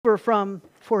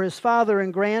for his father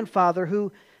and grandfather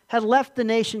who had left the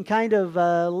nation kind of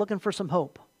looking for some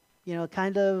hope. You know,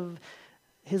 kind of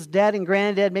his dad and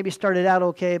granddad maybe started out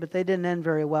okay, but they didn't end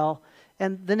very well.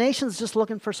 And the nation's just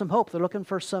looking for some hope. They're looking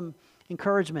for some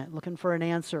encouragement, looking for an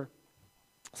answer,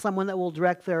 someone that will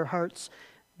direct their hearts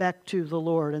back to the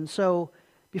Lord. And so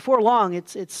before long,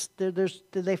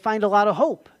 they find a lot of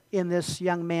hope in this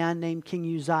young man named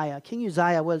King Uzziah. King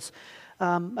Uzziah was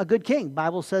a good king. The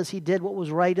Bible says he did what was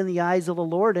right in the eyes of the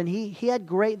Lord, and he had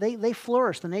they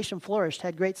flourished. The nation flourished,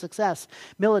 had great success.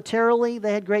 Militarily,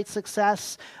 they had great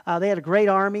success. They had a great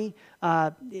army.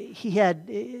 Uzziah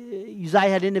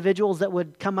had individuals that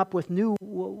would come up with new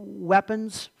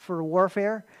weapons for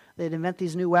warfare. They'd invent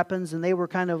these new weapons, and they were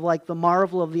kind of like the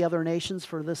marvel of the other nations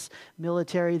for this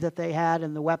military that they had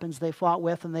and the weapons they fought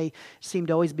with, and they seemed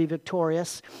to always be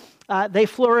victorious. They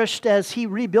flourished as he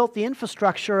rebuilt the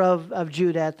infrastructure of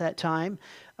Judah at that time.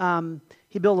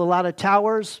 He built a lot of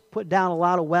towers, put down a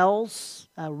lot of wells,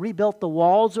 rebuilt the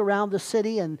walls around the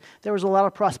city, and there was a lot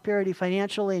of prosperity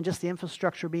financially and just the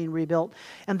infrastructure being rebuilt.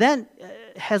 And then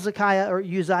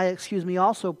Uzziah,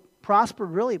 also prospered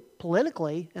really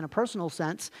politically in a personal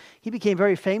sense. He became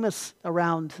very famous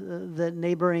around the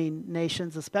neighboring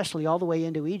nations, especially all the way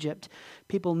into Egypt.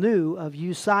 People knew of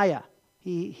Uzziah.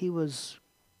 He was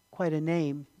quite a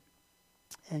name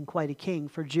and quite a king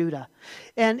for Judah.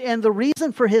 And the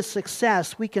reason for his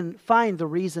success, we can find the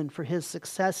reason for his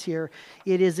success here.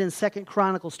 It is in 2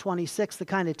 Chronicles 26 that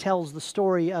kind of tells the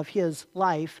story of his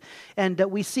life. And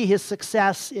we see his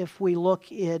success if we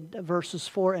look at verses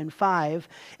 4 and 5.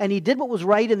 And he did what was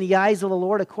right in the eyes of the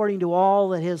Lord according to all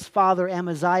that his father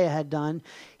Amaziah had done.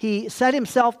 He set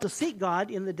himself to seek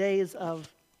God in the days of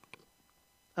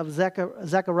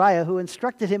Zechariah, who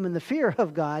instructed him in the fear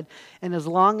of God, and as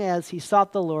long as he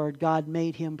sought the Lord, God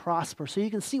made him prosper. So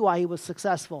you can see why he was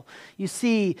successful. You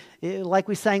see, like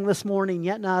we sang this morning,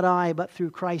 yet not I, but through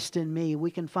Christ in me.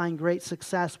 We can find great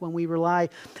success when we rely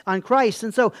on Christ.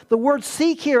 And so the word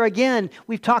seek here, again,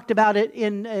 we've talked about it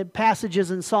in passages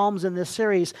in Psalms in this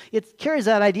series. It carries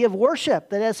that idea of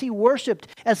worship, that as he worshiped,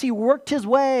 as he worked his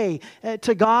way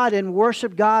to God and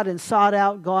worshiped God and sought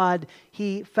out God,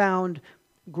 he found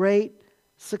great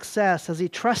success. As he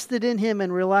trusted in him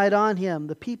and relied on him,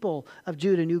 the people of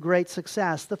Judah knew great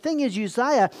success. The thing is,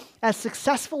 Uzziah, as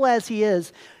successful as he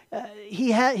is,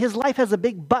 his life has a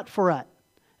big but for it.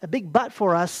 A big but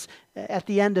for us at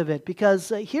the end of it,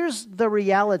 because here's the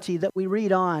reality that we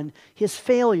read on. His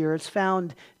failure is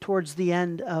found towards the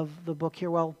end of the book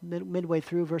here, midway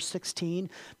through verse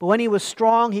 16. But when he was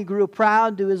strong, he grew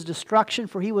proud to his destruction,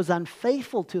 for he was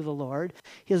unfaithful to the Lord,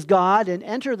 his God, and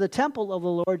entered the temple of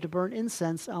the Lord to burn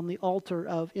incense on the altar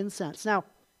of incense. Now,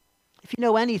 if you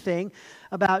know anything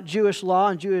about Jewish law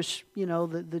and Jewish,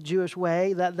 the Jewish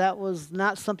way, that was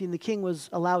not something the king was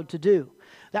allowed to do.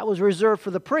 That was reserved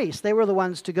for the priests. They were the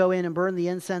ones to go in and burn the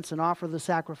incense and offer the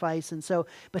sacrifice. And so,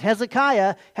 but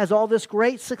Hezekiah has all this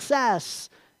great success,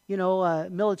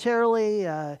 militarily,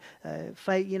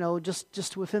 fight,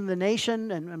 just within the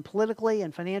nation and politically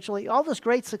and financially, all this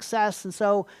great success. And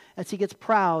so, as he gets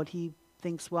proud, he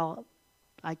thinks, well,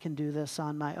 I can do this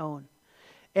on my own.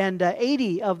 And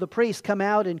 80 of the priests come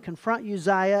out and confront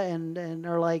Uzziah and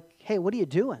are like, hey, what are you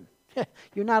doing?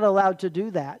 You're not allowed to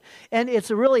do that. And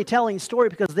it's a really telling story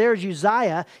because there's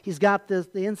Uzziah. He's got the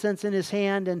incense in his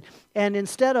hand. And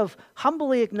instead of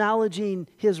humbly acknowledging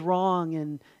his wrong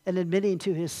and admitting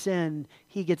to his sin,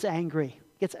 he gets angry.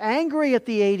 Gets angry at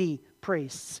the 80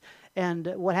 priests. And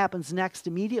what happens next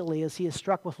immediately is he is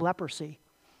struck with leprosy.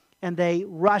 And they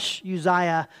rush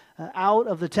Uzziah out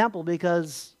of the temple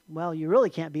because, well, you really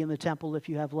can't be in the temple if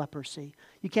you have leprosy.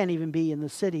 You can't even be in the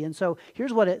city. And so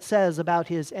here's what it says about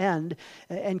his end.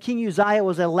 And King Uzziah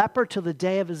was a leper to the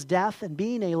day of his death, and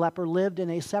being a leper lived in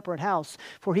a separate house,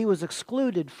 for he was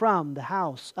excluded from the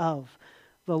house of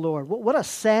the Lord. What a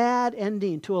sad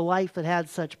ending to a life that had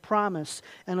such promise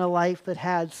and a life that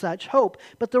had such hope.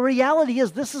 But the reality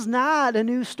is this is not a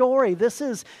new story. This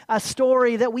is a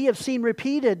story that we have seen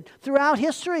repeated throughout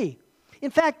history. In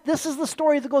fact, this is the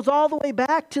story that goes all the way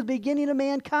back to the beginning of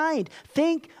mankind.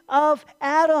 Think of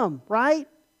Adam, right?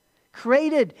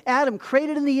 Adam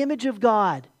created in the image of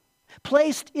God,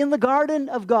 placed in the garden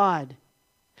of God,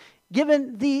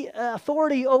 given the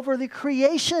authority over the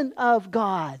creation of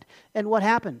God. And what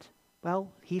happened?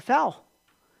 Well, he fell.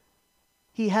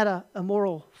 He had a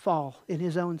moral fall in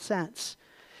his own sense.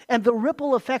 And the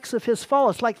ripple effects of his fall,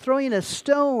 it's like throwing a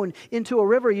stone into a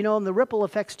river, and the ripple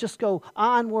effects just go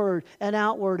onward and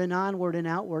outward and onward and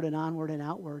outward and onward and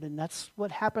outward. And that's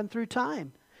what happened through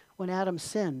time when Adam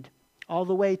sinned. all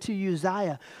the way to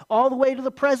Uzziah, all the way to the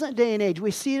present day and age.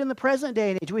 We see it in the present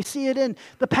day and age. We see it in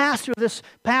the pastor, this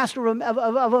pastor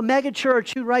of a mega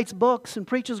church who writes books and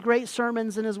preaches great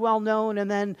sermons and is well known,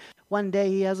 and then one day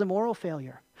he has a moral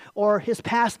failure. Or his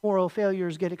past moral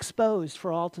failures get exposed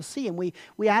for all to see. And we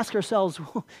ask ourselves,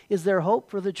 is there hope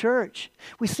for the church?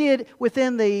 We see it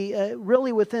within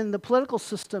within the political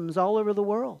systems all over the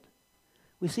world.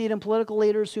 We see it in political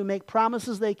leaders who make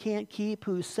promises they can't keep,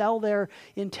 who sell their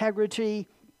integrity,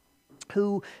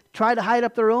 who try to hide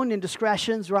up their own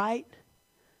indiscretions, right?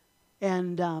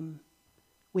 And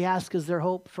we ask, is there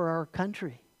hope for our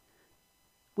country?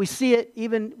 We see it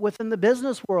even within the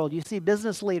business world. You see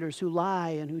business leaders who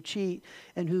lie and who cheat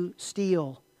and who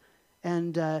steal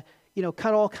and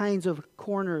cut all kinds of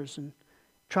corners and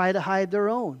try to hide their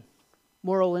own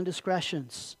moral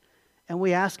indiscretions. And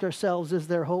we ask ourselves, is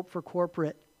there hope for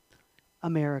corporate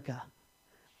America?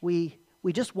 We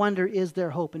just wonder, is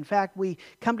there hope? In fact, we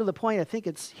come to the point, I think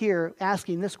it's here,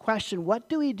 asking this question: what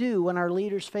do we do when our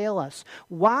leaders fail us?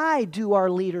 Why do our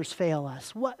leaders fail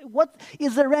us? What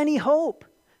is there any hope?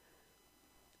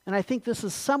 And I think this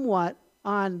is somewhat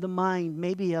on the mind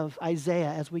maybe of Isaiah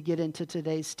as we get into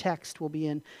today's text. We'll be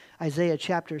in Isaiah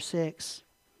chapter 6.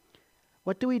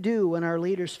 What do we do when our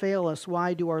leaders fail us?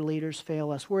 Why do our leaders fail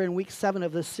us? We're in week 7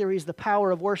 of this series, The Power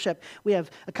of Worship. We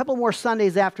have a couple more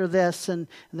Sundays after this, and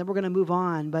then we're going to move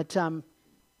on. But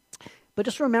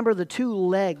just remember the two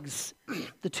legs,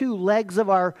 of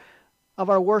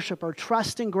our worship are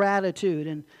trust and gratitude.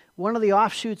 And one of the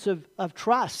offshoots of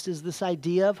trust is this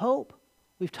idea of hope.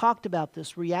 We've talked about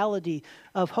this reality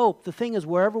of hope. The thing is,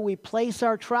 wherever we place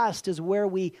our trust is where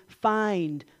we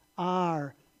find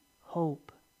our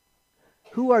hope.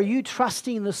 Who are you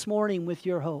trusting this morning with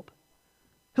your hope?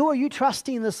 Who are you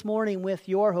trusting this morning with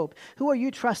your hope? Who are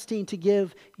you trusting to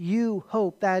give you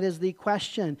hope? That is the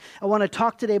question. I want to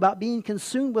talk today about being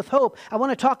consumed with hope. I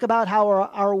want to talk about how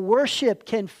our worship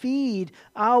can feed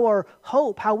our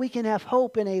hope, how we can have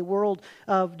hope in a world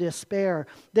of despair.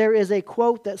 There is a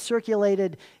quote that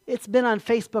circulated. It's been on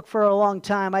Facebook for a long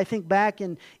time. I think back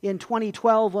in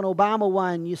 2012 when Obama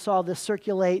won, you saw this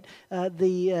circulate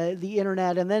the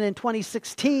internet. And then in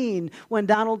 2016 when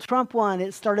Donald Trump won,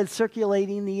 it started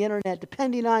circulating the internet.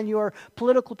 Depending on your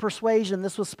political persuasion,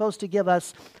 this was supposed to give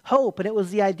us hope. And it was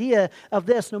the idea of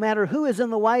this: no matter who is in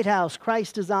the White House,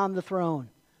 Christ is on the throne.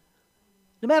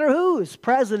 No matter who's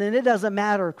president, it doesn't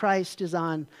matter. Christ is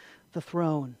on the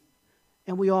throne.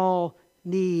 And we all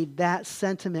need that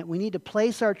sentiment. We need to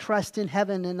place our trust in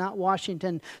heaven and not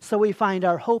Washington, so we find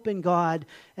our hope in God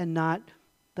and not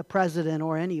the president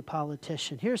or any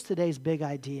politician. Here's today's big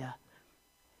idea.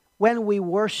 When we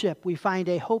worship, we find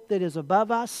a hope that is above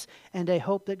us and a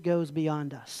hope that goes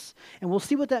beyond us. And we'll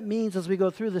see what that means as we go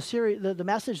through the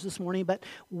message this morning. But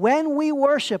when we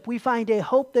worship, we find a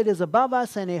hope that is above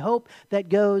us and a hope that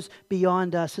goes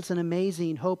beyond us. It's an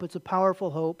amazing hope. It's a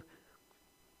powerful hope.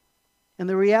 And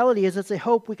the reality is, it's a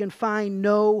hope we can find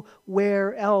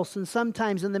nowhere else. And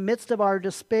sometimes in the midst of our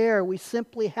despair, we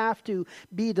simply have to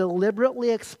be deliberately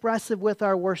expressive with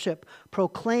our worship,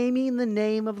 proclaiming the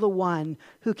name of the one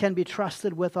who can be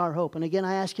trusted with our hope. And again,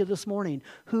 I ask you this morning,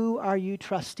 who are you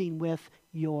trusting with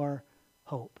your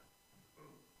hope?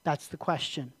 That's the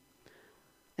question.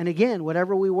 And again,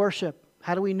 whatever we worship,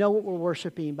 how do we know what we're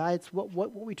worshiping? By it's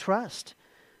what we trust.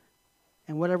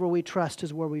 And whatever we trust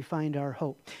is where we find our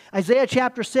hope. Isaiah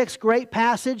chapter 6, great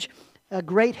passage, a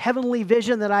great heavenly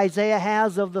vision that Isaiah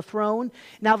has of the throne.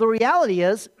 Now the reality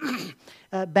is,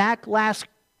 back last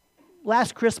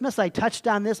Christmas, I touched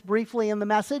on this briefly in the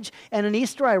message. And in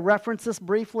Easter, I referenced this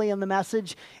briefly in the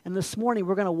message. And this morning,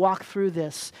 we're going to walk through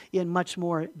this in much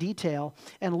more detail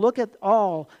and look at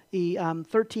all the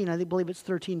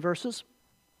 13 verses.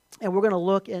 And we're going to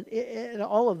look at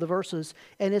all of the verses,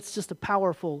 and it's just a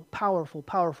powerful, powerful,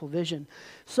 powerful vision.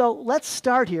 So let's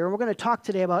start here. We're going to talk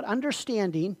today about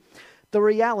understanding the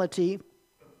reality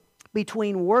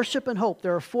between worship and hope.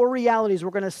 There are 4 realities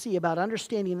we're going to see about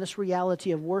understanding this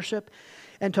reality of worship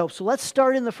and hope. So let's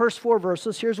start in the first 4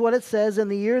 verses. Here's what it says. In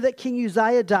the year that King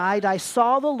Uzziah died, I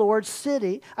saw the Lord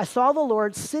sitting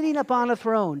upon a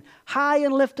throne, high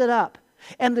and lifted up.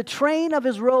 And the train of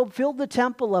his robe filled the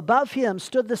temple. Above him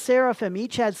stood the seraphim.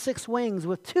 Each had 6 wings.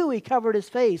 With 2 he covered his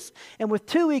face, and with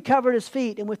 2 he covered his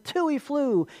feet, and with 2 he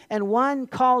flew. And one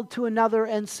called to another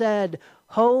and said,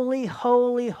 Holy,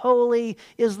 holy, holy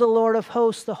is the Lord of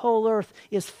hosts. The whole earth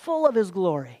is full of his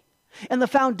glory. And the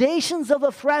foundations of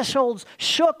the thresholds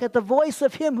shook at the voice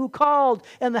of him who called,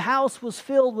 and the house was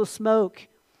filled with smoke.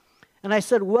 And I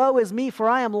said, woe is me, for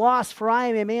I am lost, for I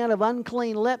am a man of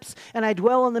unclean lips, and I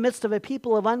dwell in the midst of a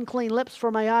people of unclean lips,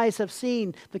 for my eyes have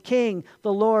seen the King,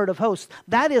 the Lord of hosts.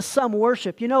 That is some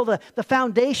worship. You know, the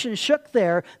foundation shook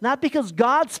there, not because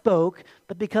God spoke,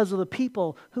 but because of the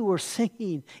people who were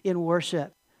singing in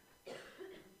worship.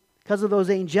 Because of those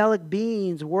angelic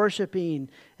beings worshiping,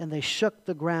 and they shook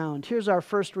the ground. Here's our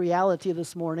first reality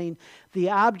this morning. The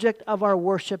object of our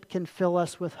worship can fill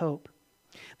us with hope.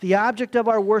 The object of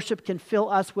our worship can fill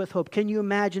us with hope. Can you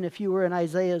imagine if you were in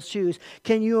Isaiah's shoes?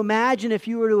 Can you imagine if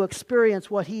you were to experience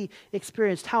what he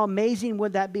experienced? How amazing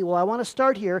would that be? Well, I want to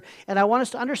start here, and I want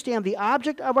us to understand the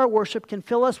object of our worship can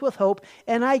fill us with hope.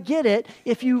 And I get it.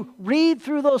 If you read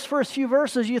through those first few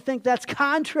verses, you think that's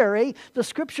contrary. The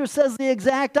Scripture says the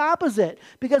exact opposite.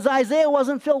 Because Isaiah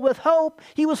wasn't filled with hope.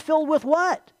 He was filled with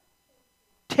what?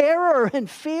 Terror and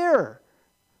fear.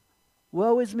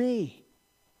 Woe is me.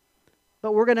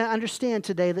 But we're going to understand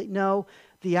today that no,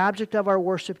 the object of our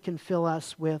worship can fill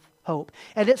us with hope.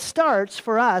 And it starts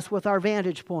for us with our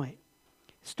vantage point.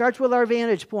 It starts with our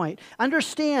vantage point.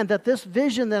 Understand that this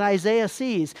vision that Isaiah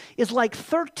sees is like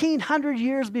 1,300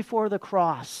 years before the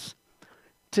cross.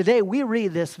 Today we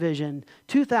read this vision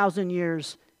 2,000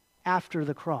 years after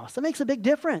the cross. That makes a big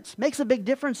difference. Makes a big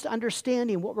difference to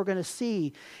understanding what we're going to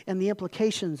see and the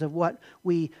implications of what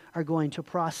we are going to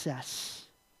process.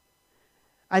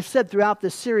 I've said throughout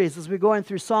this series, as we're going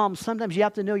through Psalms, sometimes you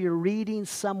have to know you're reading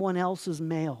someone else's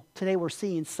mail. Today we're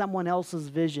seeing someone else's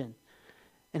vision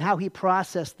and how he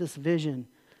processed this vision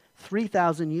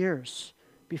 3,000 years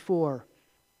before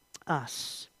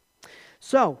us.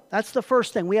 So that's the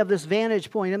first thing. We have this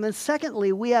vantage point. And then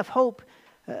secondly, we have hope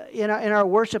in our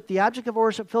worship. The object of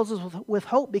worship fills us with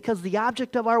hope because the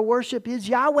object of our worship is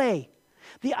Yahweh.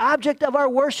 The object of our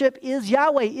worship is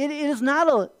Yahweh. It is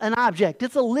not an object.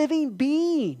 It's a living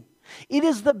being. It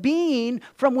is the being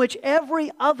from which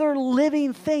every other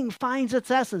living thing finds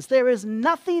its essence. There is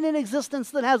nothing in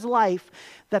existence that has life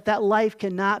that life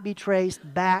cannot be traced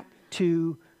back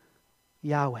to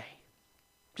Yahweh.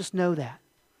 Just know that.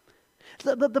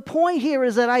 The point here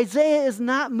is that Isaiah is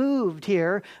not moved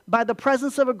here by the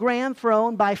presence of a grand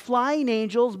throne, by flying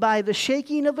angels, by the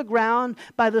shaking of the ground,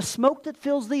 by the smoke that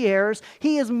fills the airs.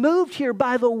 He is moved here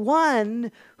by the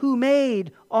one who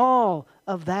made all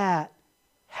of that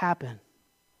happen.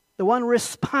 The one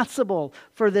responsible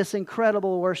for this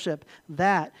incredible worship.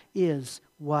 That is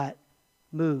what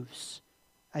moves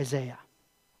Isaiah.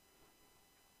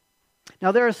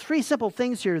 Now, there are three simple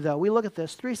things here, though. We look at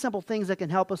this. Three simple things that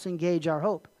can help us engage our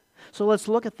hope. So let's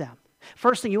look at them.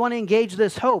 First thing, you want to engage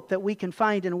this hope that we can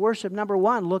find in worship. Number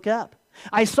one, look up.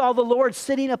 I saw the Lord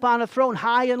sitting upon a throne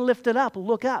high and lifted up.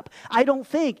 Look up. I don't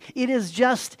think it is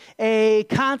just a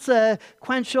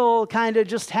consequential kind of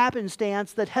just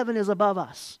happenstance that heaven is above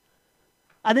us.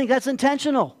 I think that's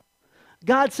intentional.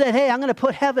 God said, hey, I'm going to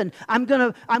put heaven. I'm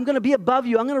going to be above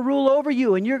you. I'm going to rule over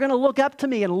you, and you're going to look up to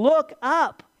me. And look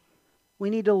up. We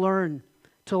need to learn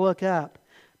to look up.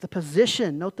 The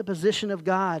position, note the position of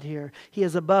God here. He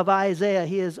is above Isaiah.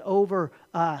 He is over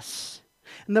us.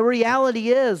 And the reality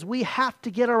is we have to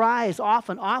get our eyes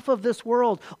often off of this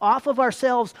world, off of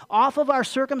ourselves, off of our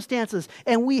circumstances.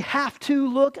 And we have to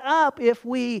look up if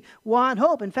we want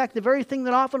hope. In fact, the very thing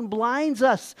that often blinds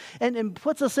us and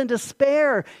puts us in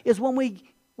despair is when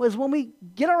we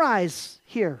get our eyes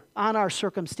here on our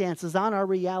circumstances, on our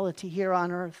reality here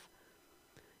on earth.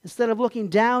 Instead of looking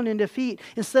down in defeat,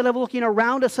 instead of looking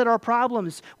around us at our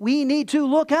problems, we need to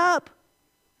look up.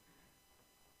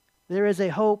 There is a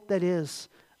hope that is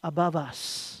above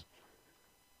us.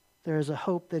 There is a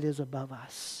hope that is above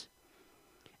us.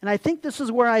 And I think this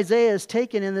is where Isaiah is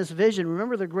taken in this vision.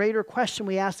 Remember the greater question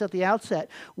we asked at the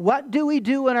outset. What do we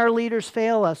do when our leaders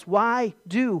fail us? Why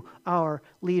do our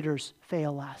leaders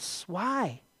fail us?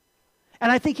 Why?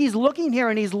 And I think he's looking here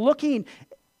and he's looking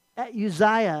at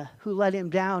Uzziah, who let him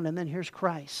down, and then here's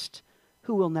Christ,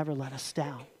 who will never let us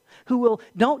down. Who will,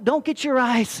 don't get your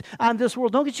eyes on this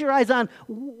world. Don't get your eyes on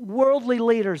worldly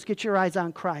leaders. Get your eyes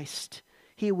on Christ.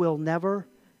 He will never,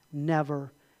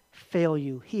 never fail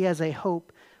you. He has a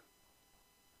hope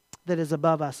that is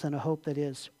above us and a hope that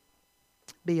is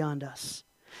beyond us.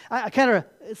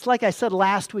 It's like I said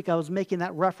last week, I was making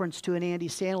that reference to an Andy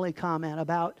Stanley comment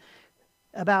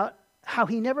about how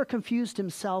he never confused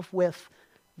himself with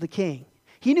the king.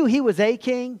 He knew he was a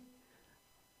king,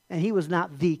 and he was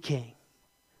not the king.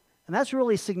 And that's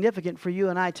really significant for you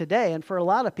and I today, and for a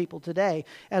lot of people today,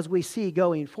 as we see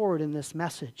going forward in this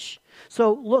message.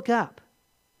 So look up.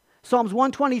 Psalms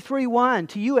 123:1,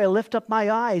 to you I lift up my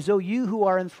eyes, O you who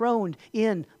are enthroned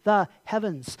in the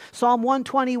heavens. Psalm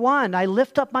 121, I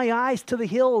lift up my eyes to the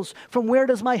hills. From where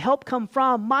does my help come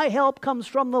from? My help comes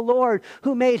from the Lord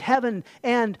who made heaven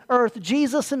and earth.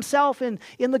 Jesus himself in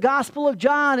the Gospel of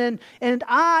John, and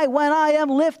I, when I am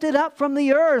lifted up from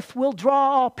the earth, will draw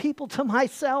all people to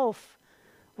myself.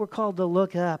 We're called to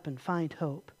look up and find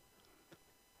hope.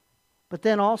 But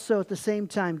then also at the same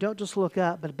time, don't just look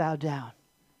up, but bow down.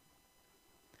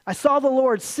 I saw the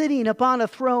Lord sitting upon a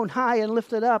throne high and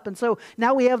lifted up. And so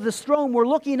now we have this throne. We're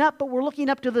looking up, but we're looking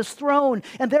up to this throne.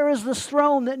 And there is this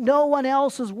throne that no one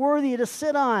else is worthy to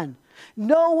sit on.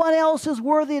 No one else is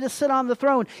worthy to sit on the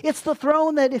throne. It's the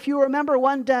throne that, if you remember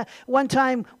one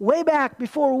time way back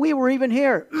before we were even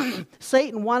here,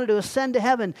 Satan wanted to ascend to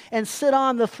heaven and sit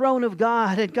on the throne of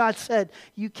God. And God said,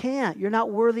 you can't. You're not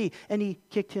worthy. And he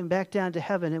kicked him back down to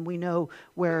heaven. And we know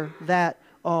where that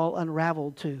all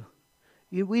unraveled to.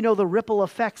 We know the ripple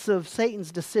effects of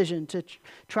Satan's decision to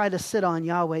try to sit on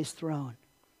Yahweh's throne.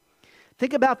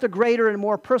 Think about the greater and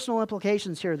more personal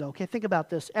implications here, though. Okay, think about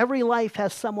this. Every life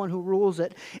has someone who rules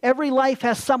it. Every life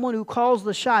has someone who calls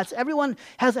the shots. Everyone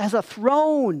has a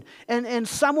throne and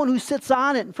someone who sits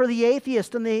on it. And for the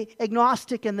atheist and the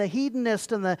agnostic and the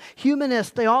hedonist and the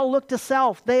humanist, they all look to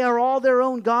self. They are all their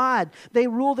own God. They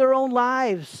rule their own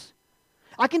lives.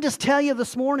 I can just tell you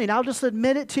this morning, I'll just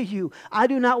admit it to you, I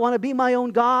do not want to be my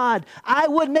own God. I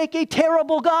would make a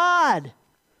terrible God.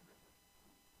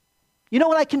 You know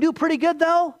what I can do pretty good,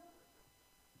 though?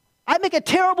 I make a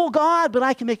terrible God, but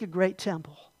I can make a great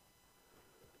temple.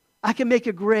 I can make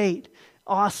a great,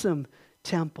 awesome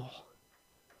temple.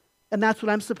 And that's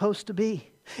what I'm supposed to be.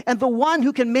 And the one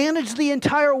who can manage the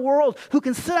entire world, who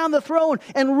can sit on the throne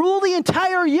and rule the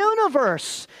entire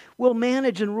universe, will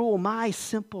manage and rule my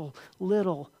simple,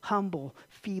 little, humble,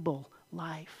 feeble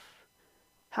life.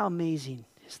 How amazing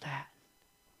is that?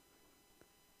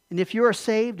 And if you are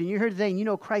saved and you're here today and you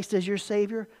know Christ as your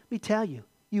Savior, let me tell you,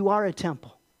 you are a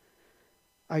temple.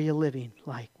 Are you living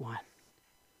like one?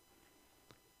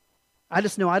 I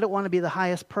just know I don't want to be the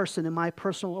highest person in my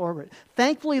personal orbit.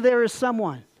 Thankfully, there is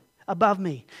someone above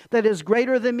me that is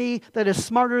greater than me, that is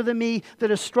smarter than me,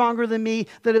 that is stronger than me,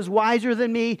 that is wiser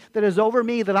than me, that is over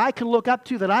me, that I can look up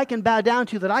to, that I can bow down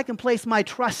to, that I can place my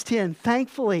trust in.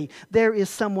 Thankfully, there is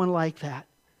someone like that.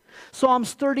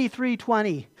 Psalms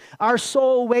 33:20. Our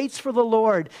soul waits for the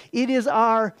Lord. He is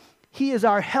our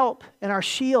help and our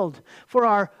shield. For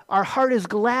our heart is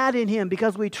glad in Him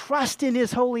because we trust in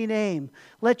His holy name.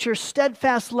 Let your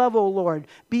steadfast love, O Lord,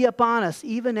 be upon us,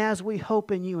 even as we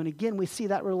hope in you. And again, we see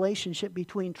that relationship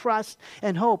between trust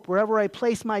and hope. Wherever I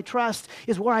place my trust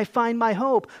is where I find my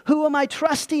hope. Who am I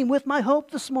trusting with my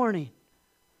hope this morning?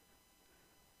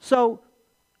 So,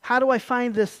 how do I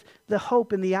find the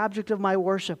hope in the object of my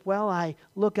worship? Well, I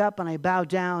look up and I bow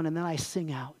down and then I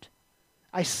sing out.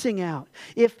 I sing out.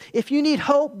 If you need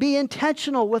hope, be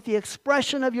intentional with the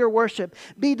expression of your worship.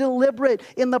 Be deliberate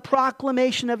in the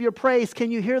proclamation of your praise.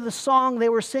 Can you hear the song they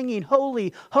were singing?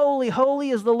 Holy, holy, holy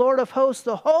is the Lord of hosts.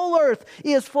 The whole earth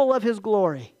is full of His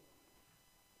glory.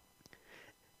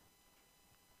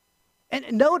 And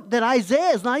note that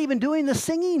Isaiah is not even doing the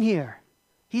singing here.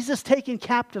 He's just taken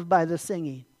captive by the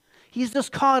singing. He's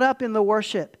just caught up in the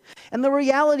worship. And the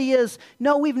reality is,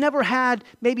 no, we've never had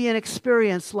maybe an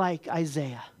experience like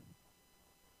Isaiah.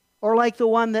 Or like the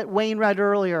one that Wayne read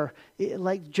earlier,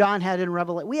 like John had in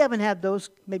Revelation. We haven't had those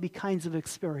maybe kinds of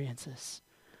experiences.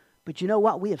 But you know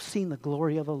what? We have seen the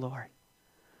glory of the Lord.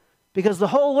 Because the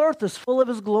whole earth is full of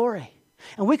His glory.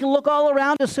 And we can look all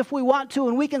around us if we want to,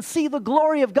 and we can see the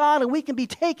glory of God, and we can be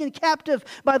taken captive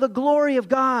by the glory of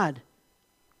God.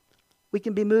 We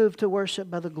can be moved to worship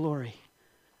by the glory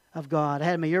of God. I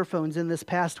had my earphones in this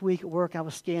past week at work. I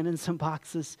was scanning some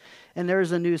boxes, and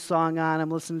there's a new song on. I'm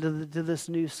listening to this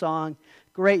new song,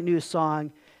 great new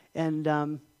song.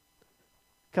 And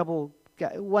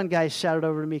one guy shouted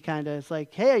over to me kind of, it's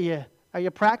like, hey, are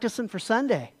you practicing for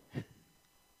Sunday?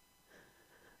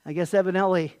 I guess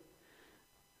evidently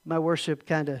my worship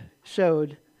kind of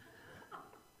showed.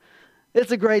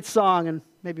 It's a great song, and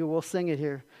maybe we'll sing it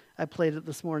here. I played it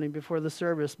this morning before the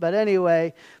service. But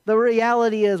anyway, the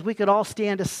reality is we could all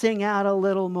stand to sing out a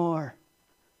little more.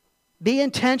 Be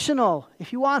intentional.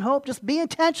 If you want hope, just be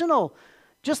intentional.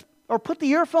 Or put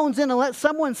the earphones in and let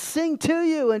someone sing to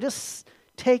you and just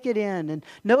take it in. And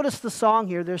notice the song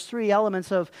here. There's three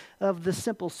elements of the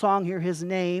simple song here. His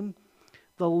name,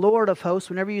 the Lord of hosts.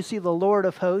 Whenever you see the Lord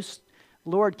of hosts,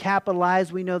 Lord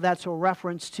capitalized, we know that's a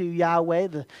reference to Yahweh,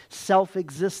 the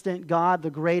self-existent God,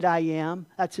 the great I am.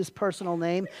 That's His personal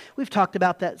name. We've talked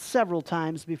about that several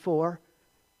times before.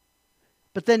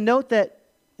 But then note that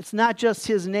It's not just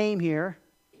his name here.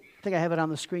 I think I have it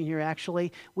on the screen here,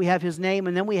 actually. We have his name,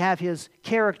 and then we have his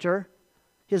character.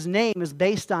 His name is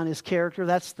based on his character.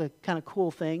 That's the kind of cool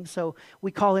thing. So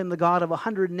we call him the God of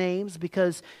 100 names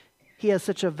because he has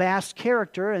such a vast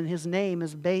character, and his name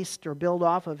is based or built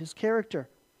off of his character.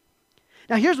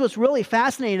 Now, here's what's really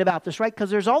fascinating about this, right?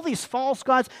 Because there's all these false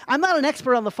gods. I'm not an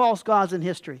expert on the false gods in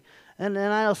history. And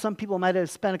I know some people might have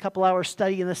spent a couple hours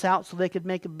studying this out so they could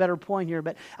make a better point here.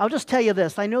 But I'll just tell you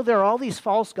this. I know there are all these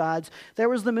false gods. There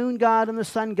was the moon god and the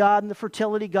sun god and the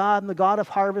fertility god and the god of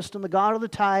harvest and the god of the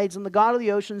tides and the god of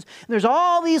the oceans. And there's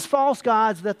all these false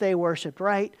gods that they worshipped,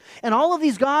 right? And all of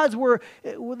these gods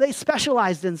they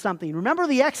specialized in something. Remember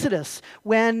the Exodus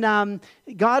when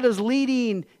God is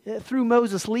leading, through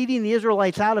Moses, leading the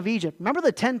Israelites out of Egypt. Remember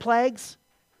the 10 plagues?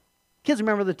 Kids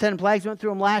remember the 10 plagues. We went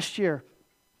through them last year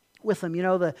with them,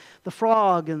 the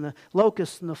frog and the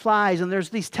locust and the flies, and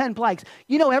there's these 10 plagues.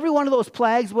 Every one of those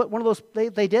plagues, what one of those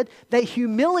they did, they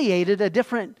humiliated a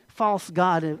different false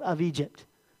god of Egypt.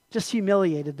 Just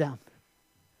humiliated them.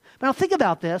 But now think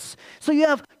about this. So you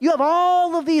have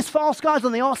all of these false gods,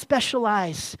 and they all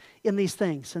specialize in these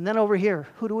things. And then over here,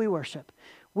 who do we worship?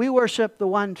 We worship the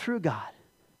one true God.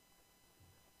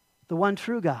 The one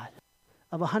true God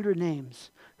of 100 names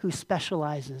who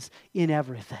specializes in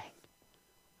everything.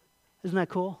 Isn't that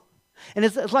cool? And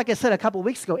it's like I said a couple of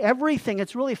weeks ago, everything,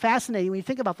 it's really fascinating when you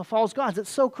think about the false gods. It's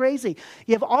so crazy.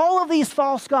 You have all of these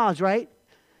false gods, right?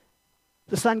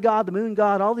 The sun god, the moon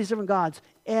god, all these different gods.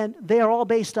 And they are all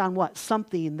based on what?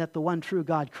 Something that the one true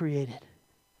God created.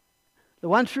 The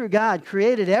one true God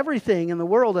created everything in the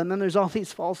world, and then there's all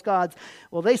these false gods.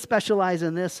 Well, they specialize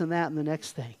in this and that and the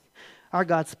next thing. Our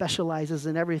God specializes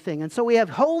in everything. And so we have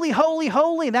holy, holy,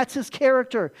 holy. That's his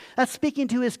character. That's speaking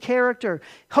to his character.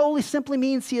 Holy simply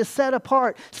means he is set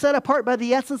apart by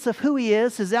the essence of who he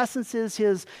is. His essence is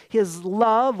his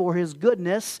love or his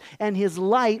goodness, and his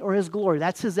light or his glory.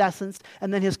 That's his essence.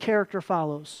 And then his character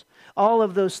follows. All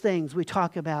of those things we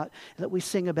talk about, that we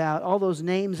sing about, all those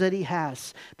names that he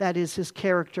has, that is his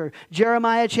character.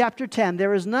 Jeremiah chapter 10,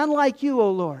 there is none like you, O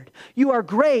Lord. You are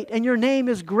great, and your name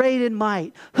is great in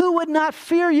might. Who would not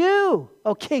fear you,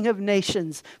 O King of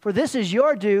nations? For this is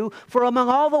your due, for among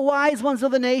all the wise ones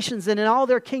of the nations and in all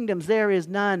their kingdoms there is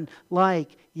none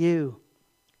like you.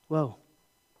 Whoa.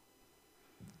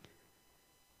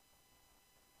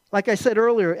 Like I said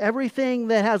earlier, everything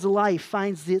that has life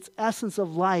finds its essence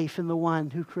of life in the one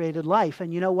who created life.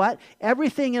 And you know what?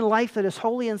 Everything in life that is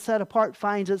holy and set apart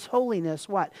finds its holiness,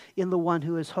 what? In the one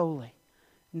who is holy,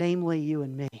 namely you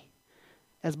and me.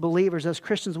 As believers, as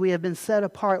Christians, we have been set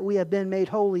apart. We have been made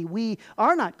holy. We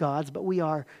are not gods, but we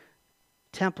are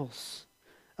temples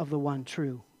of the one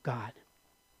true God.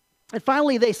 And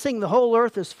finally, they sing, the whole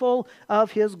earth is full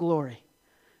of his glory.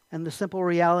 And the simple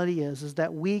reality is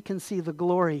that we can see the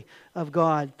glory of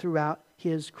God throughout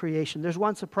his creation. There's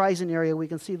one surprising area we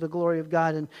can see the glory of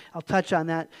God, and I'll touch on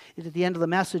that at the end of the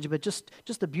message, but just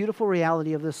the beautiful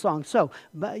reality of this song. So,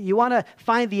 you want to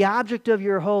find the object of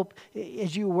your hope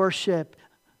as you worship.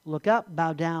 Look up,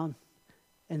 bow down,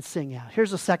 and sing out.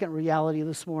 Here's the second reality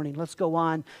this morning. Let's go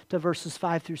on to verses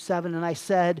 5 through 7. And I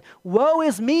said, woe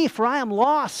is me, for I am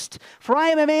lost. For I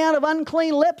am a man of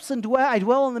unclean lips, and I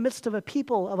dwell in the midst of a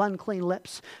people of unclean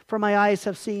lips. For my eyes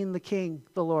have seen the King,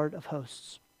 the Lord of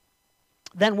hosts.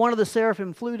 Then one of the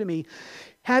seraphim flew to me,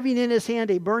 having in his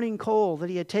hand a burning coal that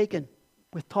he had taken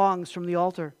with tongs from the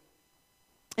altar.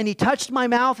 And he touched my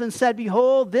mouth and said,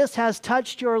 behold, this has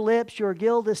touched your lips. Your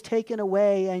guilt is taken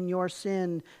away and your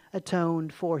sin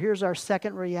atoned for. Here's our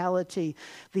second reality.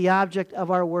 The object of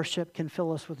our worship can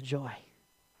fill us with joy.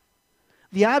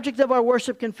 The object of our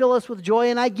worship can fill us with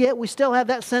joy. And we still have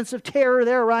that sense of terror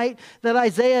there, right? That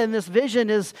Isaiah in this vision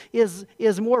is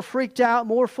more freaked out,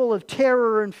 more full of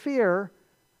terror and fear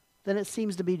than it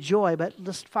seems to be joy. But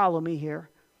just follow me here.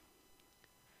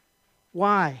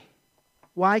 Why?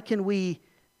 Why can we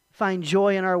find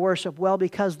joy in our worship? Well,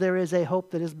 because there is a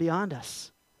hope that is beyond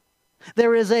us.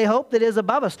 There is a hope that is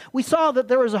above us. We saw that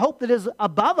there is a hope that is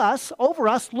above us, over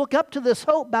us. Look up to this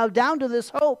hope, bow down to this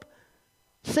hope,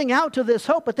 sing out to this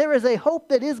hope. But there is a hope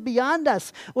that is beyond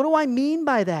us. What do I mean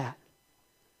by that?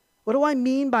 What do I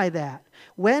mean by that?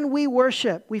 When we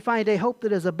worship, we find a hope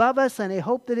that is above us and a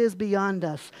hope that is beyond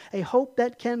us. A hope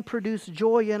that can produce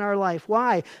joy in our life.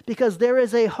 Why? Because there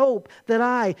is a hope that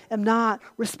I am not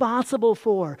responsible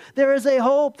for. There is a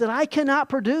hope that I cannot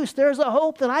produce. There is a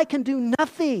hope that I can do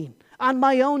nothing on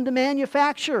my own to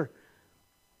manufacture.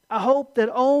 A hope that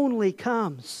only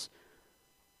comes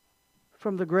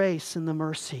from the grace and the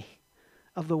mercy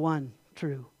of the one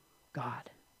true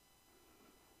God.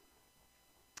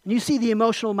 And you see the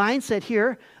emotional mindset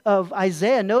here of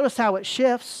Isaiah. Notice how it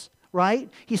shifts, right?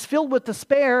 He's filled with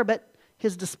despair, but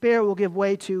his despair will give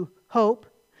way to hope.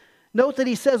 Note that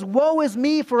he says, "Woe is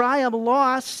me, for I am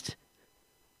lost."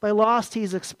 By lost,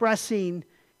 he's expressing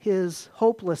his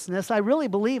hopelessness. I really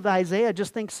believe Isaiah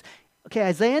just thinks, okay,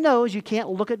 Isaiah knows you can't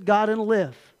look at God and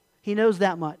live. He knows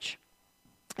that much.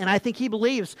 And I think he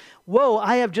believes, whoa,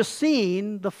 I have just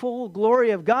seen the full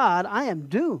glory of God. I am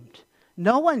doomed.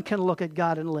 No one can look at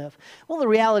God and live. Well, the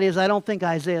reality is I don't think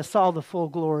Isaiah saw the full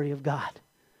glory of God.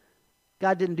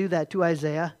 God didn't do that to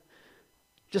Isaiah.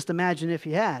 Just imagine if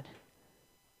he had.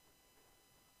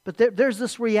 But there's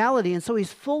this reality, and so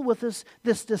he's full with this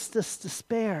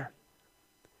despair.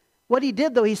 What he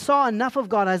did, though, he saw enough of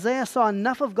God. Isaiah saw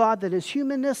enough of God that his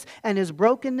humanness and his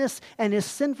brokenness and his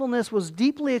sinfulness was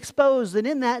deeply exposed. And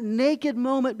in that naked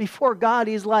moment before God,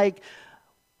 he's like,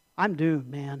 I'm doomed,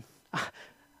 man.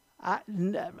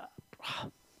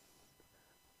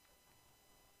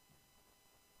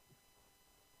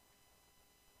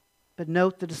 But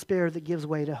note the despair that gives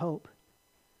way to hope.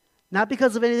 Not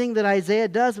because of anything that Isaiah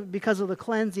does, but because of the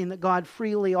cleansing that God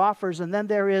freely offers. And then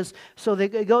so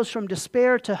it goes from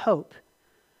despair to hope.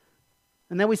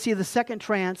 And then we see the second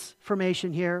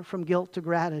transformation here, from guilt to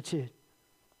gratitude.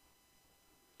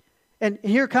 And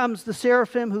here comes the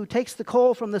seraphim who takes the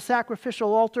coal from the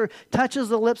sacrificial altar, touches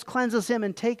the lips, cleanses him,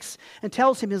 and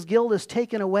tells him his guilt is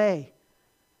taken away.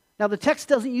 Now, the text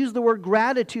doesn't use the word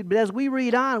gratitude, but as we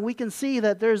read on, we can see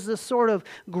that there's this sort of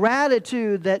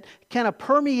gratitude that kind of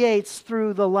permeates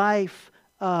through the life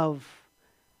of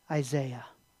Isaiah.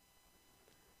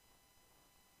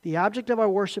 The object of our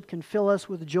worship can fill us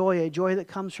with joy, a joy that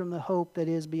comes from the hope that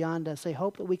is beyond us, a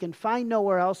hope that we can find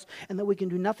nowhere else and that we can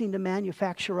do nothing to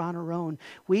manufacture on our own.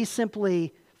 We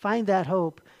simply find that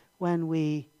hope when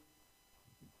we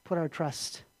put our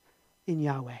trust in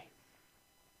Yahweh.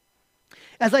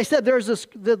 As I said, there's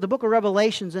the book of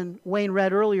Revelations, and Wayne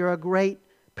read earlier, a great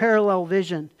parallel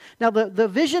vision. Now, the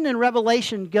vision in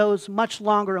Revelation goes much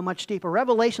longer and much deeper.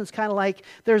 Revelation's kind of like,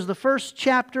 there's the first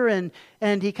chapter, and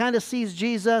he kind of sees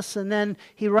Jesus, and then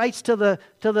he writes to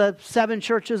the 7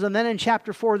 churches, and then in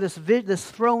chapter 4, this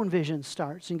throne vision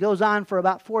starts, and goes on for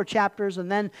about 4 chapters,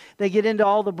 and then they get into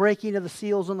all the breaking of the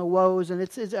seals and the woes, and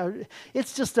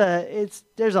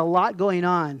there's a lot going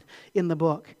on in the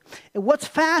book. And what's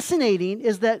fascinating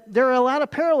is that there are a lot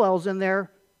of parallels in their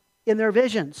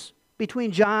visions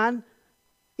between John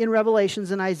in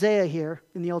Revelations and Isaiah here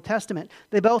in the Old Testament.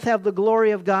 They both have the glory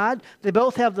of God. They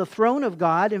both have the throne of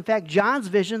God. In fact, John's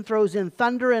vision throws in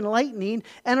thunder and lightning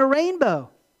and a rainbow.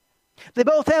 They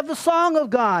both have the song of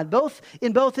God.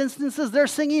 In both instances, they're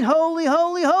singing, "Holy,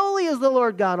 holy, holy is the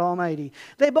Lord God Almighty."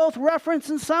 They both reference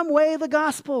in some way the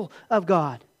gospel of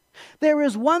God. There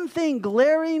is one thing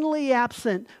glaringly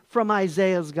absent from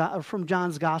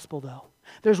John's gospel, though.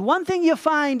 There's one thing you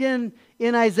find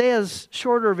in Isaiah's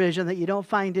shorter vision that you don't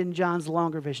find in John's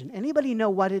longer vision. Anybody know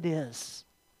what it is?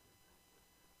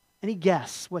 Any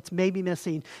guess what's maybe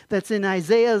missing that's in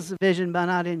Isaiah's vision but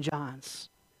not in John's?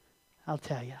 I'll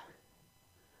tell you.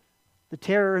 The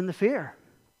terror and the fear.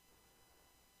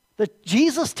 That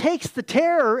Jesus takes the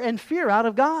terror and fear out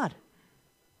of God.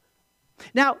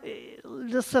 Now,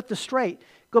 let's set this straight.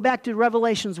 Go back to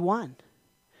Revelations 1.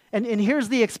 And here's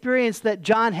the experience that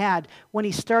John had when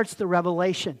he starts the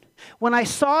revelation. When I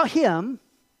saw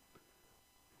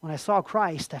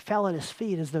Christ, I fell at his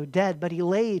feet as though dead, but he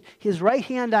laid his right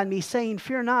hand on me, saying,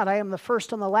 "Fear not, I am the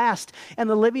first and the last and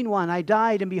the living one. I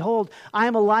died, and behold, I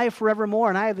am alive forevermore,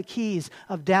 and I have the keys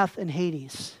of death and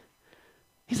Hades."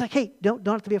 He's like, hey, don't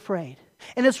have to be afraid.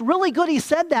 And it's really good he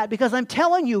said that, because I'm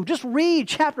telling you, just read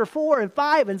chapter 4 and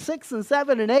 5 and 6 and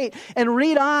 7 and 8 and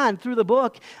read on through the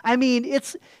book. I mean,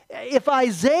 if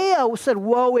Isaiah said,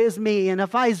 "Woe is me," and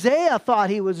if Isaiah thought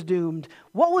he was doomed,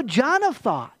 what would John have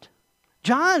thought?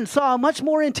 John saw a much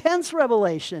more intense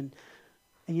revelation.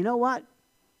 And you know what?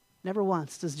 Never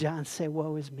once does John say,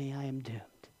 "Woe is me, I am doomed."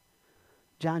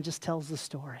 John just tells the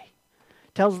story.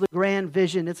 Tells the grand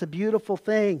vision. It's a beautiful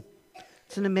thing.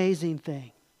 It's an amazing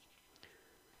thing.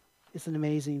 It's an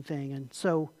amazing thing. And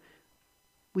so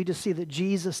we just see that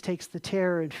Jesus takes the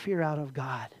terror and fear out of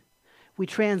God. We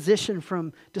transition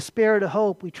from despair to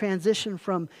hope. We transition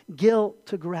from guilt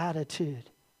to gratitude.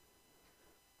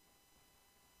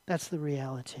 That's the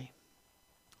reality.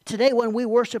 Today, when we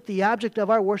worship, the object of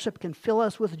our worship can fill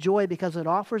us with joy because it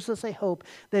offers us a hope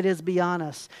that is beyond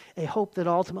us, a hope that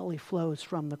ultimately flows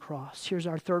from the cross. Here's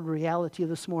our third reality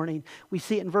this morning. We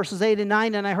see it in verses 8 and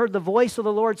 9. "And I heard the voice of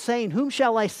the Lord saying, 'Whom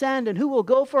shall I send, and who will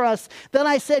go for us?' Then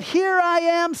I said, 'Here I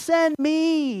am, send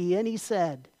me.' And he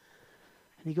said,"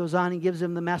 And he goes on and gives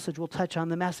him the message. We'll touch on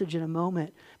the message in a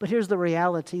moment. But here's the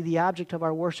reality. The object of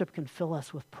our worship can fill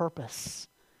us with purpose.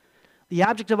 The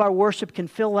object of our worship can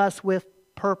fill us with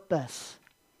purpose.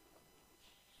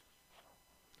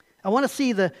 I want to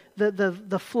see the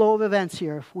flow of events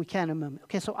here, if we can, in a moment.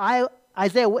 Okay, so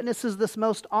Isaiah witnesses this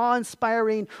most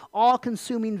awe-inspiring,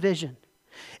 all-consuming vision.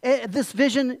 This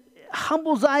vision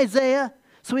humbles Isaiah,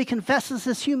 so he confesses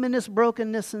his humanness,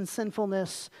 brokenness, and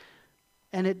sinfulness,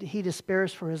 and he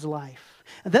despairs for his life.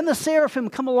 And then the seraphim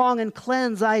come along and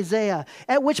cleanse Isaiah,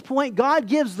 at which point God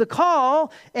gives the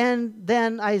call, and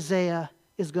then Isaiah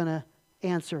is going to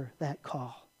answer that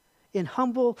call. In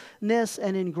humbleness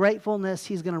and in gratefulness,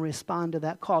 he's going to respond to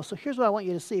that call. So here's what I want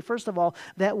you to see. First of all,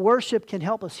 that worship can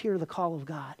help us hear the call of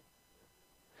God.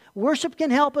 Worship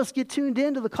can help us get tuned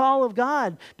into the call of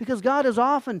God, because God is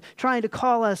often trying to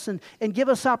call us and give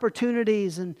us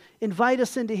opportunities and invite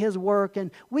us into His work.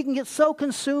 And we can get so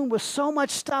consumed with so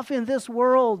much stuff in this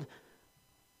world,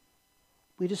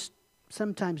 we just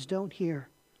sometimes don't hear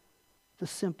the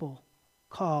simple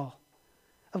call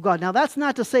of God. Now, that's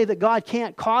not to say that God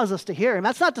can't cause us to hear Him.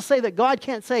 That's not to say that God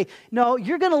can't say, no,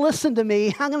 you're going to listen to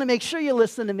me. I'm going to make sure you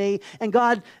listen to me. And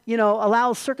God,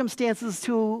 allows circumstances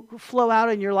to flow out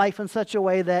in your life in such a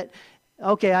way that,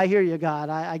 okay, I hear you, God.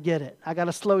 I get it. I got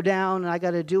to slow down and I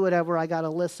got to do whatever. I got to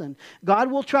listen. God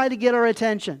will try to get our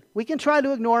attention. We can try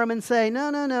to ignore Him and say,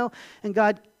 no.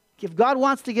 And if God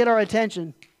wants to get our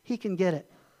attention, He can get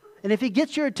it. And if He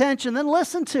gets your attention, then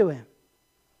listen to Him.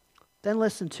 Then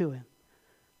listen to Him.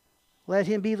 Let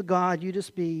Him be the God, you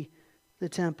just be the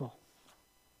temple.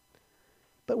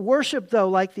 But worship, though,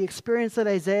 like the experience that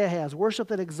Isaiah has, worship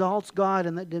that exalts God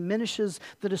and that diminishes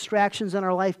the distractions in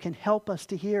our life, can help us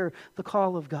to hear the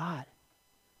call of God.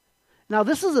 Now,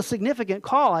 this is a significant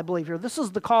call, I believe, here. This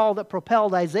is the call that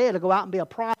propelled Isaiah to go out and be a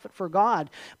prophet for God.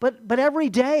 But every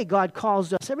day God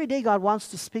calls us. Every day God wants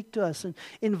to speak to us and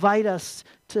invite us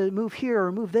to move here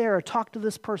or move there or talk to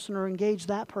this person or engage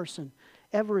that person.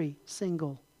 Every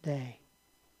single day.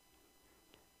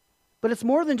 But it's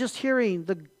more than just hearing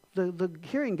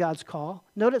hearing God's call.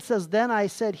 Note it says, then I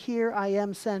said, here I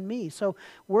am, send me. So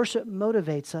worship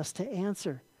motivates us to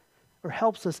answer, or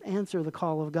helps us answer the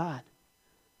call of God.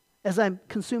 As I'm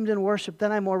consumed in worship,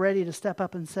 then I'm more ready to step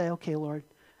up and say, okay, Lord,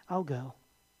 I'll go.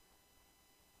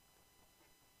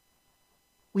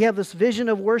 We have this vision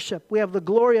of worship. We have the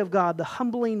glory of God, the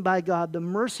humbling by God, the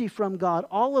mercy from God.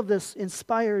 All of this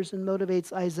inspires and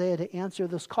motivates Isaiah to answer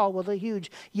this call with a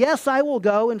huge, yes, I will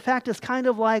go. In fact, it's kind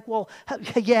of like, well,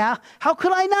 yeah, how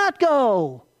could I not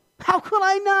go? How could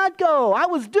I not go? I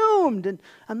was doomed, and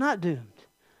I'm not doomed.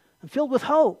 I'm filled with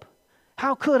hope.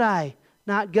 How could I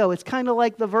not go? It's kind of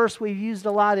like the verse we've used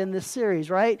a lot in this series,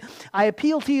 right? I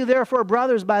appeal to you, therefore,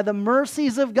 brothers, by the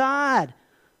mercies of God.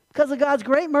 Because of God's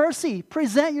great mercy,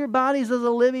 present your bodies as a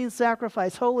living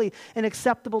sacrifice, holy and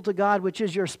acceptable to God, which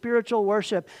is your spiritual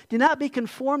worship. Do not be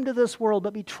conformed to this world,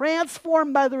 but be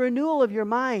transformed by the renewal of your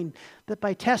mind, that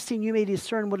by testing you may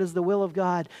discern what is the will of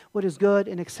God, what is good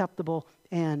and acceptable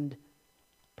and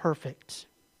perfect.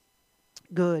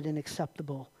 Good and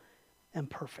acceptable and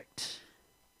perfect.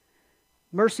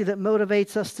 Mercy that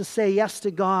motivates us to say yes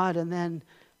to God, and then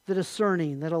the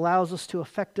discerning that allows us to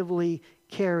effectively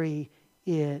carry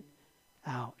it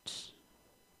out.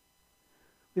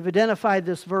 We've identified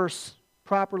this verse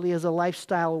properly as a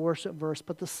lifestyle worship verse,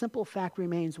 but the simple fact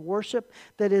remains: worship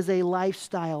that is a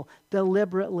lifestyle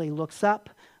deliberately looks up,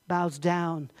 bows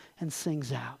down, and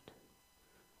sings out.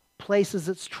 Places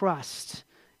its trust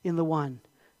in the one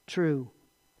true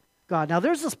God. Now,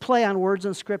 there's this play on words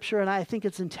in Scripture, and I think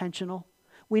it's intentional.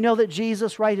 We know that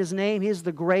Jesus, right, His name, He is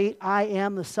the great I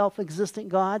am, the self-existent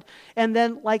God. And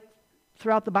then, like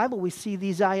throughout the Bible, we see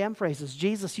these I am phrases.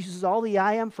 Jesus uses all the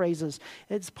I am phrases.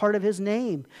 It's part of His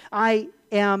name. I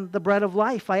am the bread of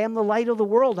life. I am the light of the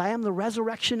world. I am the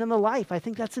resurrection and the life. I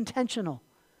think that's intentional.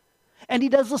 And He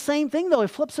does the same thing, though. He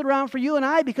flips it around for you and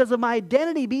I because of my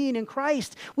identity being in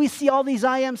Christ. We see all these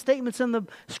I am statements in the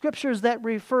Scriptures that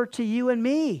refer to you and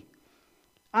me.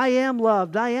 I am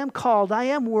loved. I am called. I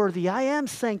am worthy. I am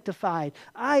sanctified.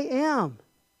 I am.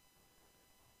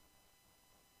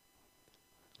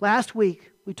 Last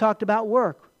week, we talked about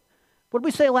work. What did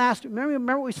we say last week?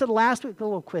 Remember what we said last week? A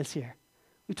little quiz here.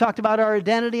 We talked about our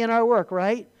identity and our work,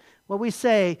 right? What we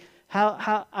say,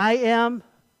 how I am,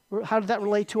 how does that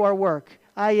relate to our work?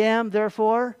 I am,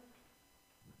 therefore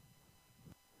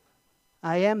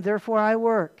I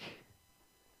work.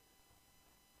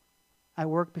 I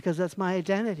work because that's my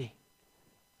identity.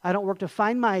 I don't work to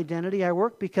find my identity. I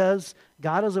work because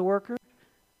God is a worker.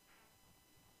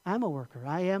 I'm a worker.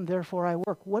 I am, therefore I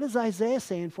work. What is Isaiah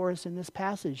saying for us in this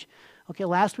passage? Okay,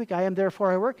 last week, I am,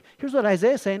 therefore I work. Here's what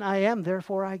Isaiah is saying. I am,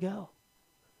 therefore I go.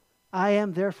 I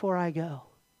am, therefore I go.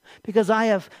 Because I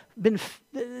have been,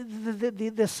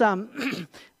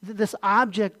 this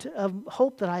object of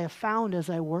hope that I have found as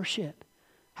I worship.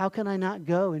 How can I not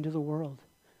go into the world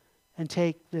and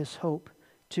take this hope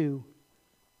to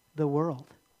the world?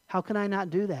 How can I not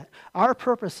do that? Our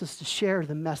purpose is to share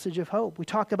the message of hope. We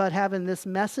talk about having this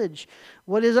message.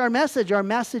 What is our message? Our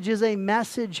message is a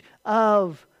message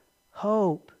of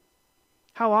hope.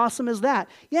 How awesome is that?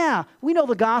 Yeah, we know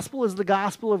the gospel is the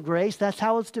gospel of grace. That's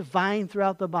how it's defined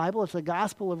throughout the Bible. It's a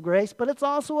gospel of grace, but it's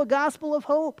also a gospel of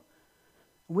hope.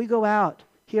 We go out.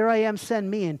 Here I am,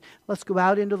 send me. And let's go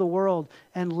out into the world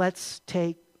and let's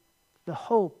take the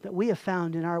hope that we have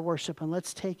found in our worship and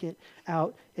let's take it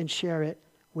out and share it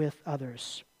with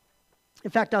others. In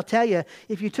fact, I'll tell you,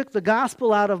 if you took the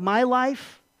gospel out of my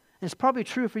life, and it's probably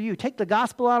true for you, take the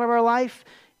gospel out of our life,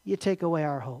 you take away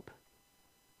our hope.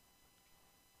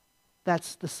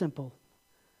 That's the simple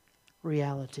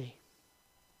reality.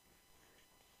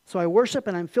 So I worship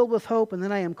and I'm filled with hope, and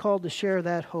then I am called to share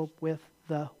that hope with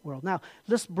the world. Now,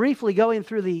 just briefly going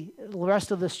through the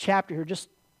rest of this chapter here, just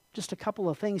a couple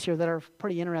of things here that are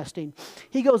pretty interesting.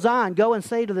 He goes on, go and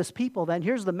say to this people, then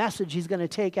here's the message he's going to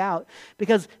take out.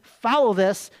 Because follow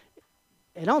this,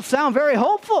 it don't sound very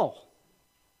hopeful.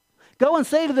 Go and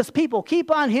say to this people, keep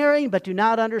on hearing, but do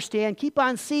not understand. Keep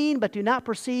on seeing, but do not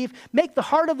perceive. Make the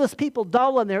heart of this people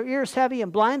dull and their ears heavy,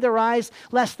 and blind their eyes,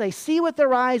 lest they see with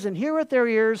their eyes and hear with their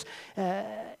ears,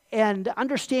 and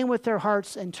understand with their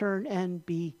hearts and turn and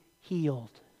be healed.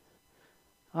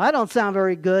 Well, that don't sound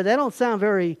very good. That don't sound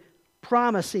very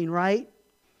promising, right?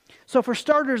 So for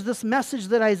starters, this message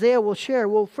that Isaiah will share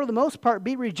will, for the most part,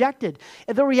 be rejected.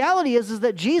 And the reality is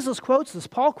that Jesus quotes this.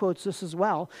 Paul quotes this as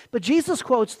well. But Jesus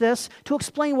quotes this to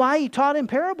explain why he taught in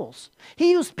parables.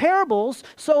 He used parables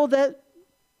so that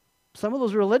some of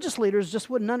those religious leaders just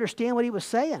wouldn't understand what he was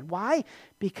saying. Why?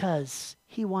 Because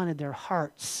he wanted their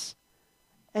hearts.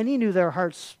 And he knew their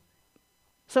hearts.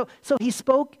 So he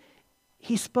spoke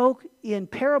in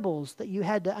parables that you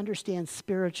had to understand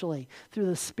spiritually through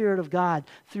the Spirit of God,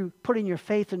 through putting your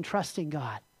faith and trust in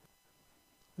God.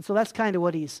 And so that's kind of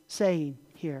what he's saying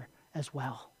here as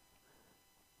well.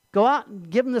 Go out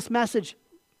and give them this message.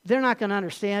 They're not going to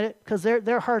understand it because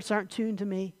their hearts aren't tuned to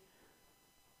me.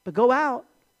 But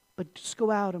just go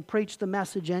out and preach the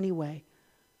message anyway.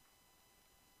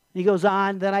 He goes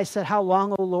on, then I said, how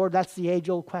long, O Lord? That's the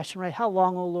age-old question, right? How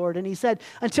long, O Lord? And he said,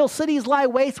 until cities lie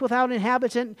waste without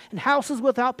inhabitant, and houses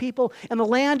without people, and the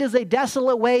land is a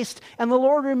desolate waste, and the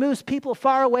Lord removes people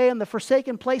far away, and the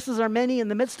forsaken places are many in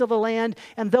the midst of the land,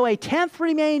 and though a tenth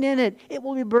remain in it, it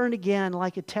will be burned again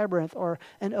like a terebinth or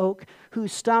an oak,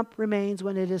 whose stump remains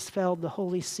when it is felled. The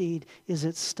holy seed is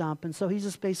its stump. And so he's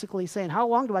just basically saying, how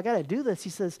long do I got to do this? He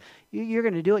says, you're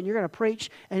going to do it, and you're going to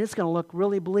preach, and it's going to look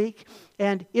really bleak.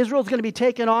 And Israel's going to be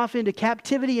taken off into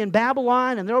captivity in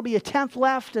Babylon, and there will be a tenth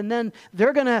left, and then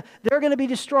they're going to be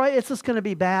destroyed. It's just going to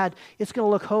be bad. It's going to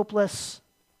look hopeless,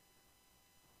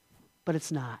 but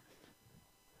it's not.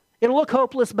 It'll look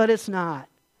hopeless, but it's not.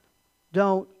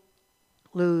 Don't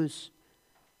lose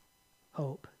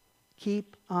hope.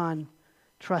 Keep on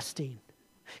trusting.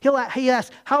 He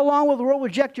asks, how long will the world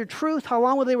reject your truth? How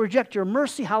long will they reject your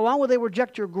mercy? How long will they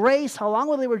reject your grace? How long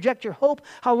will they reject your hope?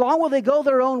 How long will they go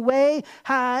their own way?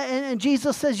 And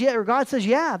Jesus says, yeah, or God says,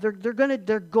 yeah, they're going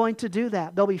to do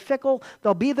that. They'll be fickle.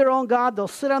 They'll be their own God. They'll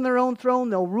sit on their own throne.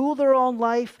 They'll rule their own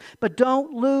life. But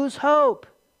don't lose hope.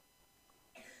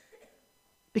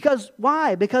 Because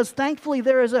why? Because thankfully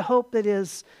there is a hope that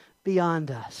is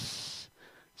beyond us.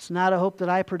 It's not a hope that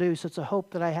I produce. It's a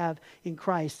hope that I have in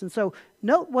Christ. And so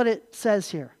note what it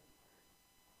says here.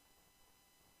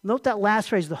 Note that last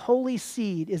phrase, the holy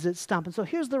seed is its stump. And so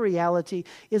here's the reality,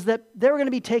 is that they're going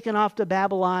to be taken off to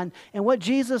Babylon. And what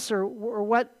Jesus or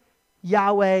what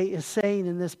Yahweh is saying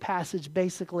in this passage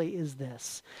basically is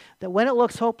this, that when it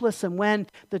looks hopeless and when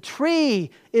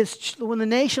when the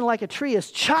nation like a tree is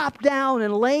chopped down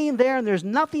and laying there and there's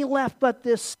nothing left but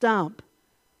this stump,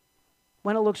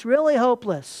 when it looks really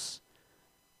hopeless,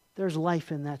 there's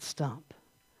life in that stump.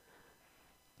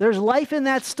 There's life in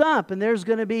that stump, and there's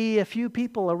going to be a few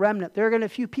people, a remnant. There are going to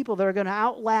be a few people that are going to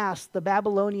outlast the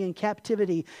Babylonian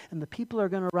captivity, and the people are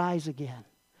going to rise again.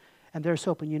 And there's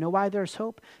hope. And you know why there's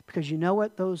hope? Because you know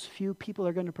what those few people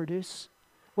are going to produce?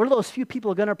 What are those few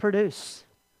people going to produce?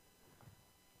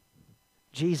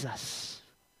 Jesus.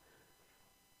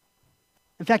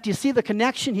 In fact, you see the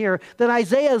connection here that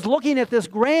Isaiah is looking at this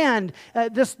grand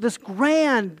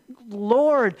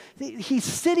Lord. He's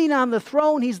sitting on the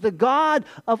throne. He's the God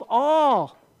of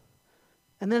all.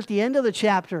 And then at the end of the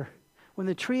chapter, when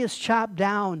the tree is chopped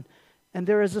down and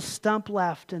there is a stump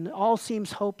left and all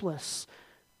seems hopeless,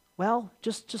 well,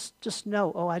 just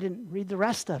know, I didn't read the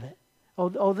rest of it.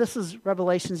 This is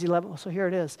Revelation 11. So here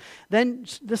it is. Then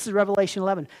this is Revelation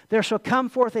 11. There shall come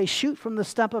forth a shoot from the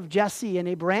stump of Jesse, and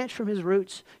a branch from his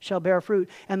roots shall bear fruit.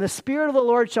 And the Spirit of the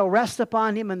Lord shall rest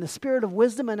upon him, and the Spirit of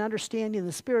wisdom and understanding,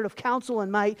 the Spirit of counsel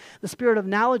and might, the Spirit of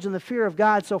knowledge and the fear of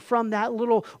God. So from that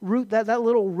little root, that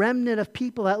little remnant of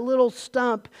people, that little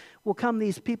stump, will come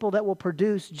these people that will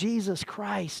produce Jesus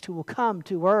Christ, who will come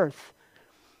to earth.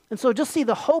 And so just see,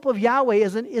 the hope of Yahweh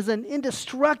is an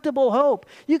indestructible hope.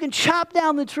 You can chop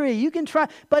down the tree, you can try,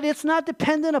 but it's not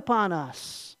dependent upon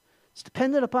us. It's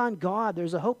dependent upon God.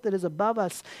 There's a hope that is above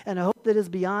us, and a hope that is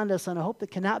beyond us, and a hope that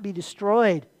cannot be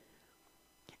destroyed.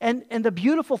 And the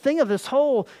beautiful thing of this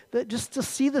whole, that just to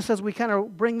see this as we kind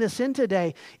of bring this in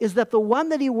today, is that the one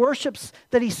that he worships,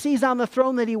 that he sees on the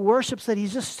throne, that he worships, that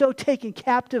he's just so taken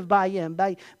captive by him,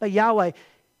 by Yahweh.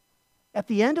 At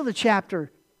the end of the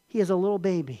chapter, he is a little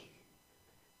baby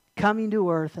coming to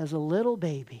earth as a little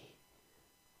baby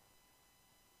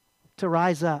to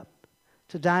rise up,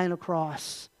 to die on a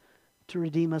cross, to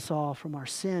redeem us all from our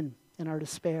sin and our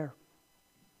despair.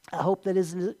 A hope that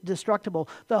is indestructible,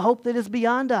 the hope that is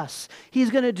beyond us.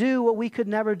 He's going to do what we could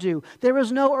never do. There is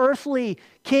no earthly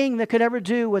king that could ever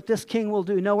do what this king will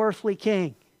do. No earthly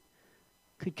king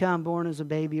could come born as a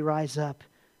baby, rise up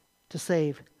to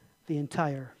save the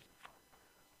entire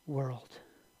world.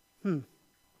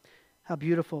 How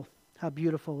beautiful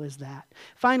is that?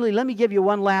 Finally, let me give you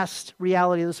one last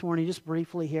reality this morning, just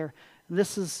briefly here. And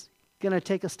this is going to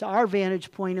take us to our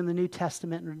vantage point in the New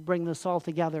Testament and bring this all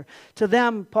together. To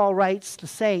them, Paul writes, the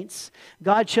saints,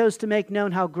 God chose to make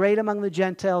known how great among the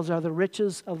Gentiles are the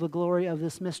riches of the glory of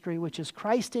this mystery, which is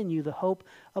Christ in you, the hope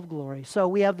of glory. So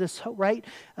we have this hope, right?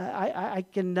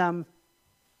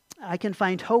 I can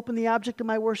find hope in the object of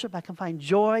my worship. I can find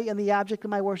joy in the object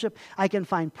of my worship. I can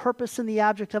find purpose in the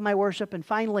object of my worship. And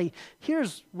finally,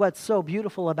 here's what's so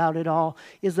beautiful about it all,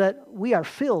 is that we are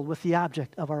filled with the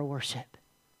object of our worship.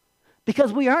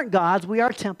 Because we aren't gods, we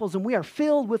are temples, and we are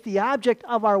filled with the object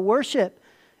of our worship.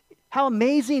 How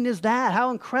amazing is that?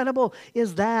 How incredible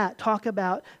is that? Talk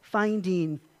about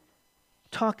finding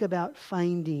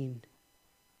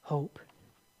hope.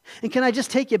 And can I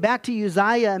just take you back to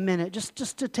Uzziah a minute?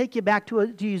 Just to take you back to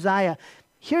Uzziah.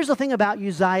 Here's the thing about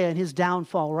Uzziah and his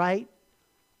downfall, right?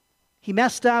 He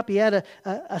messed up. He had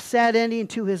a sad ending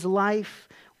to his life.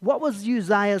 What was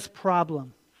Uzziah's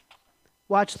problem?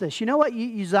 Watch this. You know what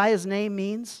Uzziah's name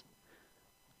means?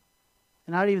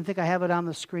 And I don't even think I have it on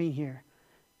the screen here.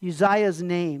 Uzziah's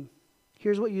name.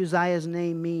 Here's what Uzziah's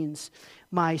name means.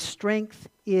 My strength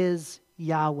is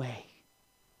Yahweh.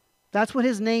 That's what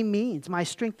his name means. My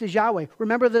strength is Yahweh.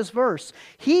 Remember this verse.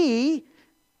 Uzziah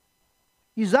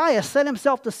set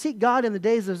himself to seek God in the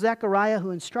days of Zechariah,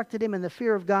 who instructed him in the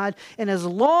fear of God. And as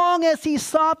long as he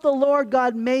sought the Lord,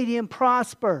 God made him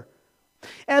prosper.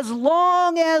 As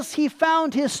long as he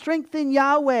found his strength in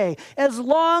Yahweh, as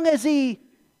long as he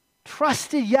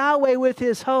trusted Yahweh with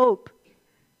his hope,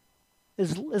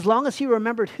 as long as he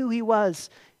remembered who he was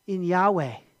in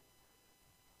Yahweh,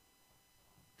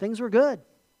 things were good.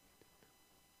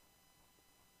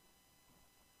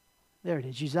 There it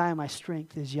is. Uzziah, my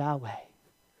strength is Yahweh.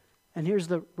 And here's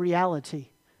the reality.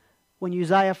 When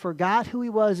Uzziah forgot who he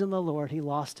was in the Lord, he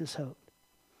lost his hope.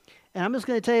 And I'm just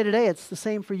going to tell you today, it's the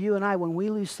same for you and I. When we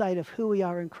lose sight of who we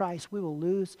are in Christ, we will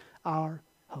lose our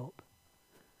hope.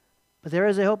 But there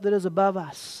is a hope that is above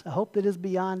us, a hope that is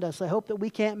beyond us, a hope that we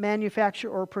can't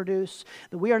manufacture or produce,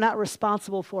 that we are not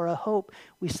responsible for, a hope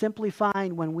we simply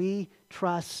find when we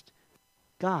trust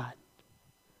God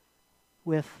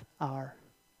with our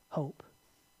hope.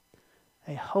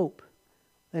 A hope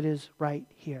that is right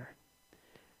here.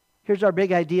 Here's our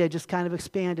big idea, just kind of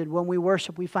expanded. When we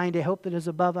worship, we find a hope that is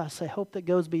above us, a hope that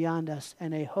goes beyond us,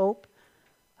 and a hope,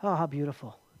 oh, how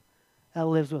beautiful, that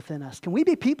lives within us. Can we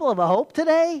be people of a hope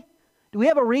today? Do we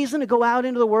have a reason to go out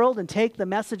into the world and take the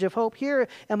message of hope? Here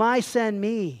am I, send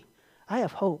me. I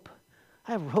have hope.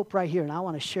 I have hope right here, and I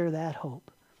want to share that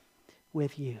hope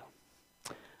with you.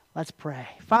 Let's pray.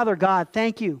 Father God,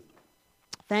 thank you.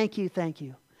 Thank you, thank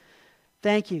you.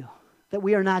 Thank you that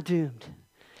we are not doomed.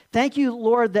 Thank you,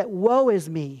 Lord, that woe is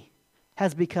me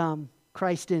has become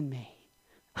Christ in me.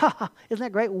 Ha ha, isn't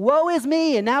that great? Woe is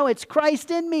me, and now it's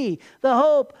Christ in me, the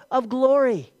hope of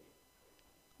glory.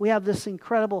 We have this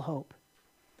incredible hope.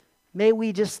 May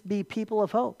we just be people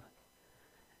of hope.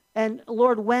 And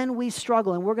Lord, when we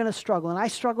struggle, and we're going to struggle, and I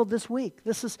struggled this week.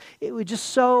 It was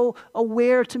just so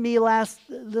aware to me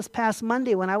this past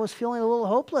Monday when I was feeling a little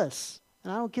hopeless.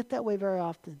 And I don't get that way very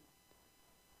often.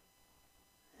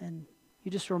 And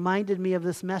you just reminded me of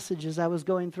this message as I was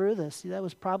going through this. That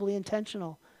was probably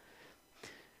intentional.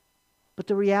 But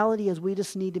the reality is we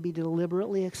just need to be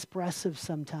deliberately expressive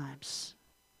sometimes.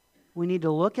 We need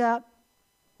to look up,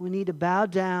 we need to bow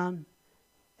down,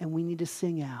 and we need to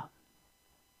sing out.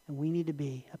 And we need to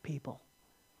be a people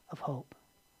of hope.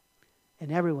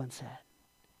 And everyone said,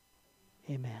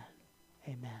 amen.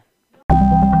 Amen.